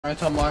Trying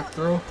to walk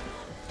through.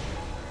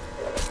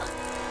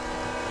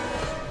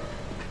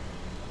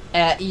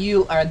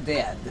 You are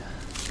dead.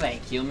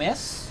 Thank you,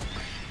 miss.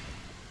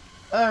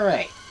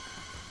 Alright.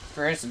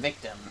 First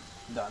victim,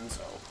 done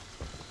so.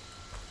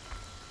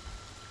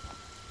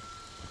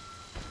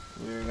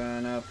 We're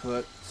gonna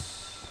put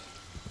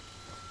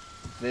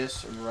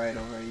this right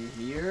over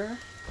here.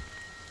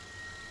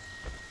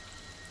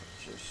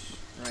 Just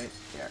right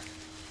there.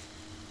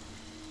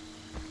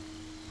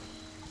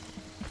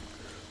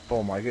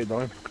 Oh my god, il y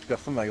a beaucoup de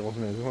personnes dans la grosse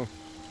maison.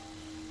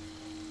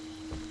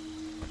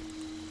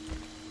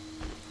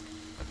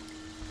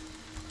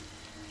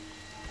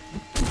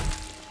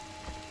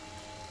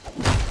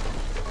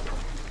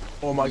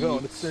 Oh my god,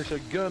 on a tué un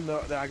shotgun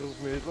dans la grosse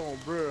maison,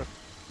 bruh.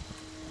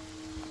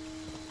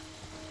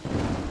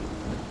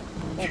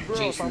 Oh bro,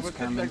 on s'en va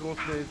toute la grosse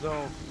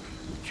maison.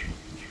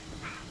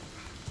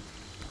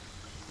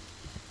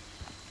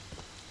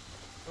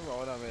 On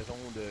va dans la maison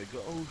de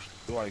gauche.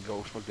 Ouais,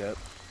 gauche, fuck that.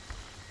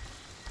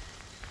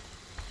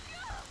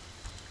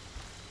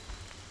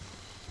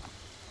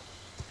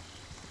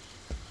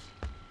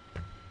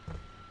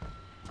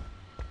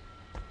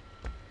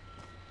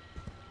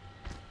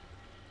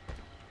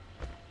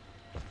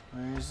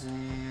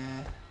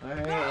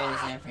 Where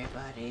is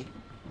everybody?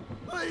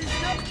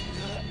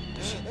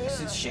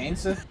 Is it Shane,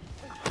 sir?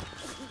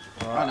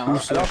 Oh no,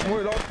 it's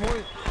lâche-moi,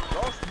 lâche-moi!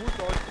 Lâche-moi,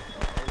 toi!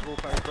 Go,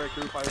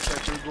 firecracker,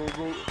 go,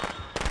 go!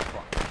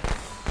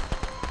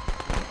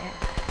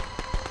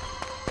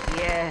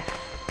 Yes.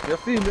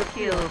 Merci, merci!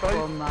 Kill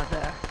for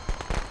mother.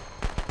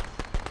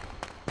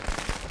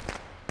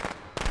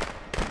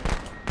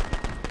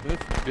 This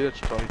bitch,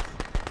 tight.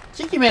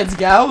 Qui met du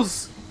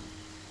gaz?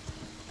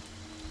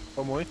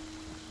 Pas moi.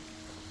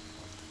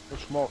 Je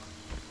suis mort.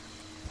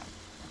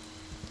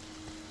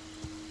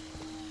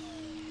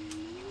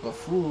 Pas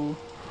fou.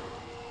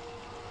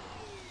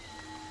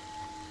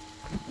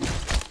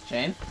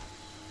 Shane?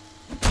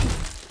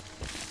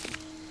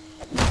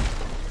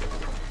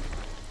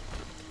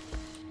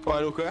 Pas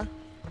aller au quoi?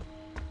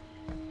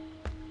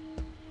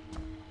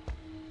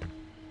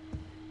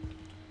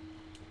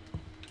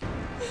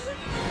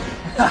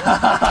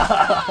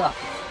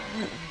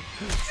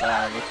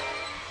 Sorry.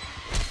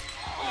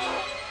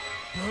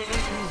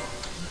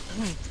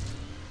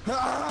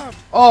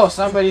 Oh,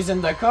 somebody's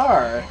in the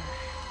car.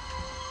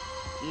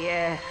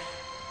 Yes.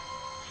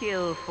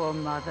 Kill for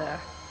mother.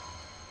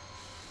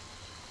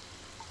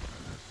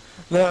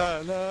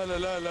 La la la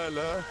la la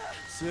la.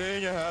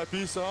 Sing a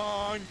happy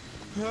song.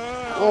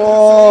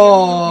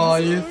 Oh,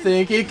 you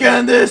think you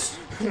can this?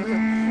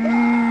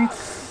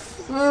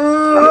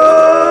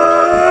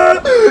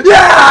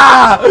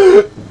 Yeah!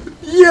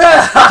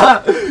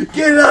 Yeah!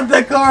 Get out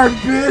the car,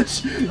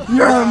 bitch!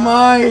 You're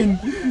mine!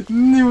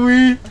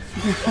 Oui!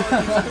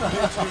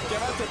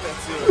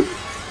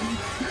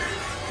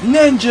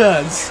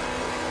 Ninjas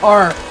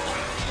are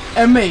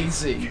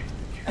amazing!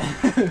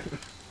 That's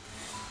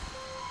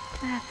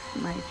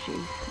my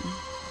Jason.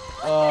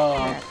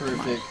 Oh,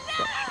 perfect.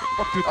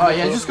 Oh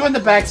yeah, just go in the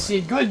back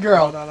seat. Good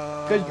girl.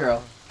 Good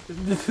girl.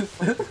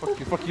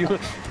 Fuck you.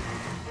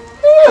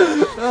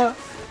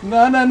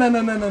 No.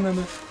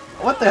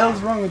 What the hell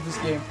is wrong with this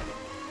game?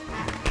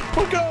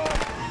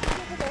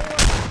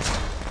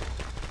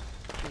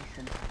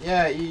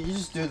 Yeah, you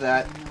just do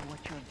that.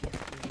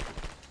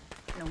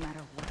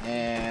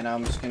 And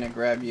I'm just gonna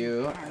grab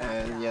you.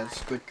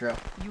 Yes, good girl.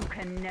 You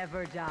can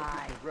never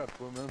die.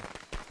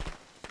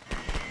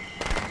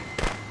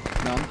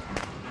 No.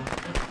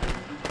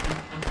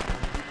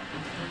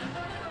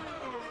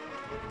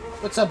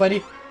 What's up,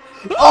 buddy?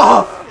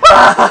 Oh!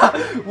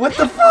 What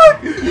the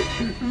fuck?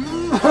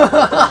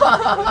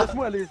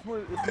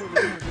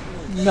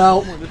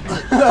 No.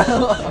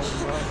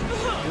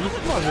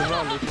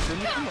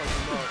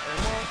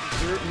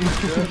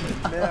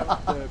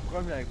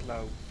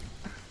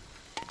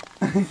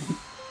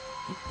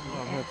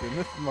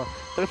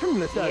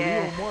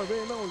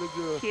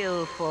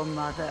 Kill for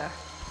mother.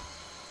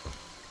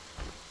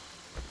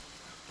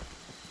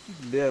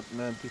 Lit,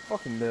 man. T'es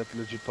fucking lit,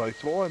 legit. Tu vas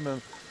voir,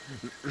 man.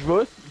 Je vais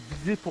juste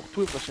viser pour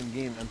toi la prochaine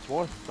game, man. Tu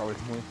vois, ça va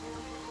être moi.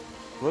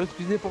 Je vais juste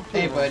viser pour toi.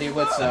 Hey, buddy,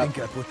 what's up? I think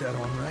I put that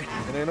on right.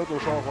 Il y en a un autre au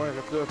char, ouais,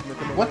 reste là.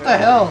 What the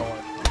hell?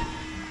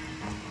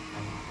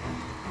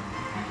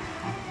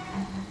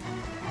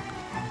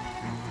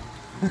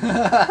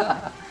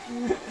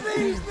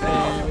 Hey,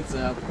 what's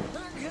up?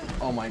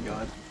 Oh my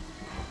god.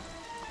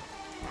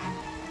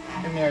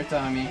 Come here,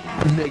 Tommy.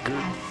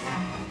 Nigger.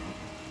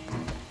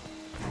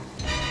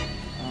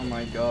 Oh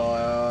my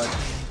god.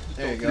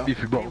 There you go.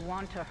 They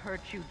want to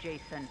hurt you,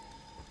 Jason.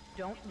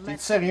 Don't T'es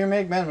let sérieux,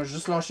 mec, man? Moi, j'ai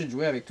juste lâché de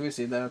jouer avec toi et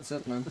c'est that's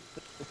it, man.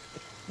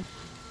 Je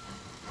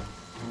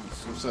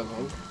trouve ça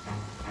drôle.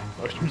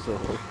 Ouais, je trouve ça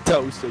drôle. T'as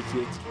aussi ça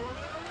cute.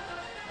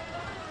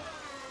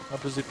 En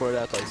plus, c'est pas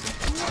là, Tyson.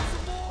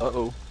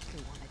 Uh-oh.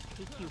 They want to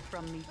take you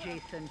from me,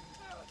 Jason.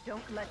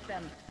 Don't let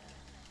them.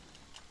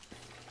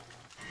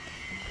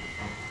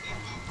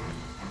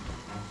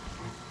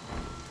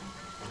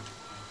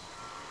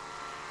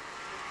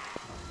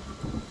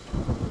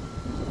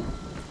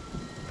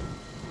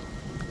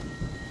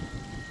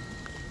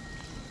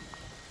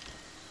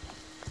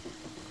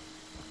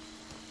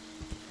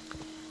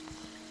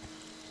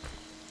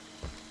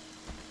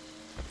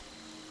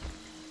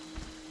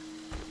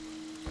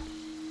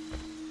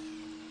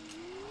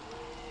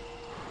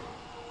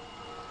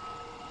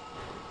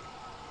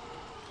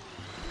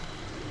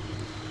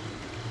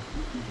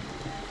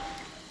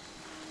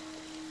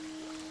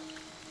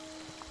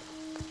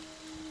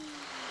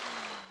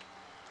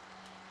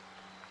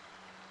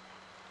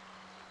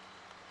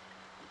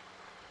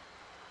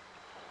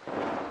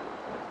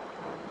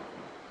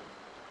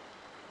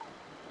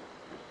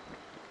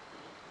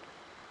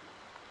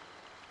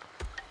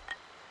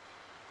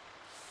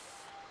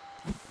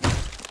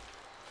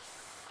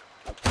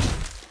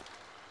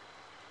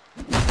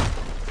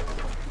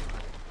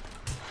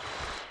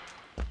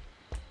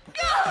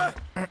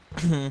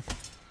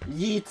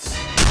 Yeet.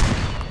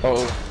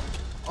 Oh.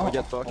 Oh,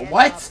 get fucked.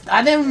 what?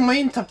 I didn't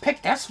mean to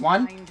pick this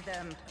one. Find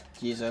them.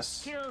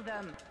 Jesus. Kill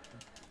them.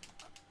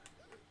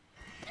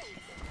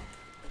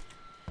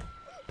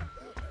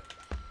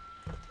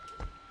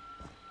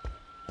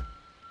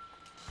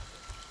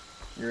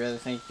 You really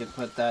think you could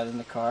put that in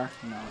the car?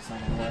 No, it's not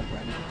gonna work,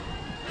 right?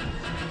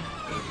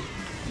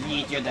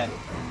 Yeet, you're dead.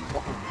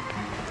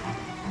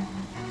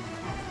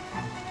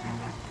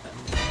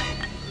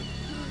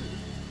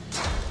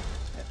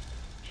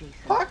 Jason,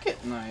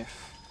 Pocket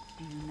knife.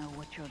 do you know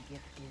what your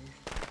gift is?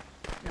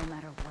 No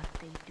matter what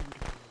they do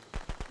to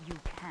you, you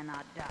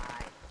cannot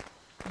die.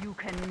 You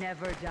can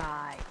never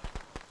die.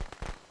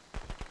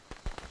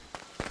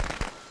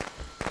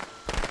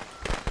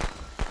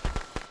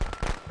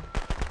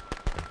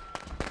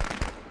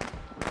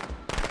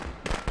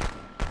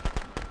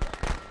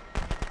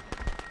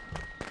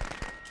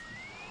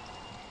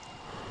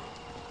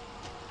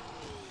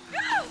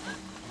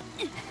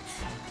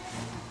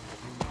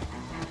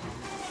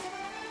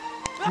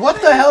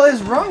 What the hell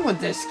is wrong with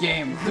this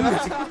game? Dude,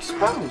 it's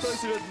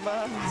exposed.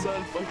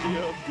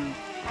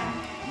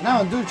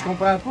 Non, dude, je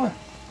comprends pas.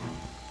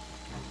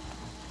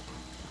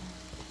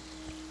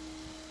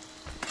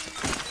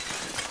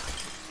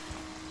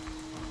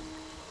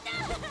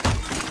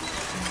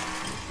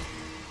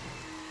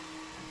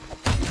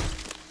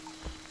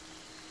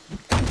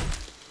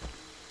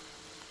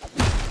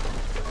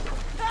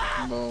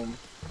 Boom.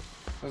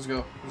 Let's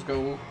go. Let's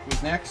go.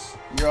 Who's next?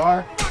 You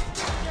are?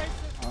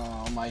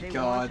 Oh my They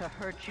god. want to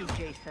hurt you,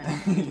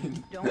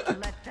 Jason. Don't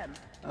let them.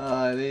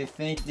 They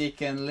think they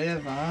can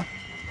live, huh?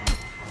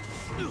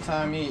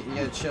 Tommy, you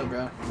gotta chill,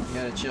 bro. You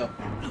gotta chill.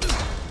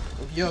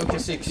 Yo,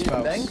 qu'est-ce qui se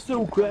passe? Dingue ça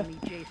ou quoi? Me,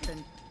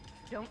 Jason.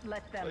 Don't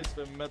let them. Il se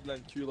fait mettre dans le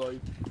cul live.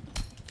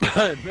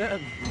 Man!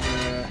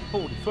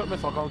 Holy fuck, mais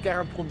c'est encore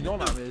 43 millions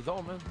dans la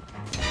maison, man.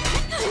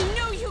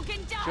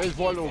 Je vais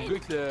voir l'autre gars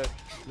avec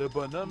le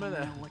bonhomme,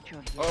 man.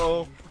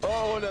 Oh,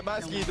 oh, le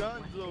masque il est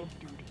done, bro.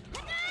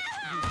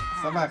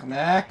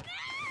 Tabarnak.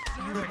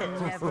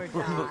 Never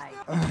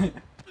die.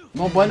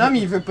 Mon bonhomme,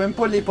 il veut même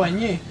pas les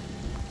poignées.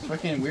 C'est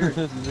fucking weird.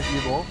 C'est ça qui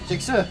est bon.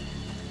 Check ça.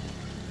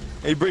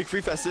 Hey, break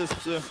free facile,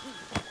 c'est ça.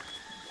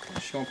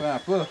 Je comprends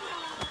pas.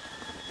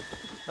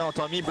 Non,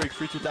 Tommy, break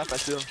free tout le temps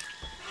facile.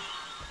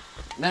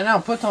 Non,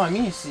 non, pas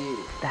Tommy,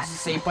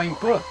 c'est pogne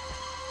pas.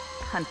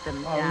 Hunt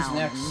them Oh, who's down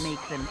next? and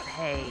make them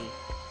pay.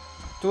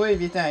 Toi,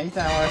 viens-t'en,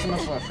 viens-t'en. Ouais, ça m'a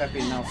pas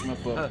frappé. Non, ça m'a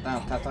pas.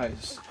 Dans ta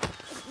tête.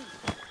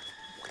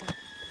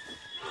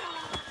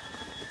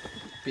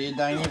 Puis le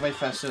dernier va être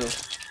facile.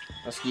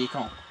 Parce qu'il est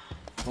con.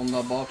 Tourne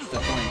de bord, tu te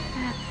poignes.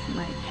 That's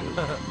my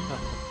Jason.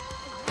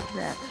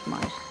 That's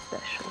my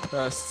special,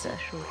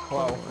 special.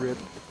 Wow, rip.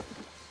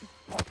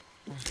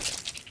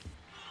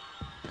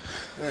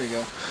 There you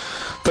go.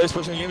 Pour la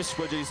prochaine game, si je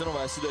suis pas Jason, on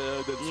va essayer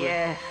de tuer.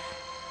 Yes.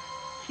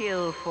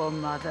 Kill for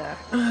mother.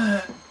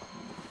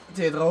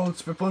 T'es drôle,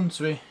 tu peux pas me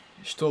tuer.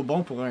 Je suis trop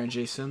bon pour un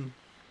Jason.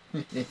 On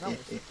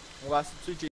va essayer de tuer Jason.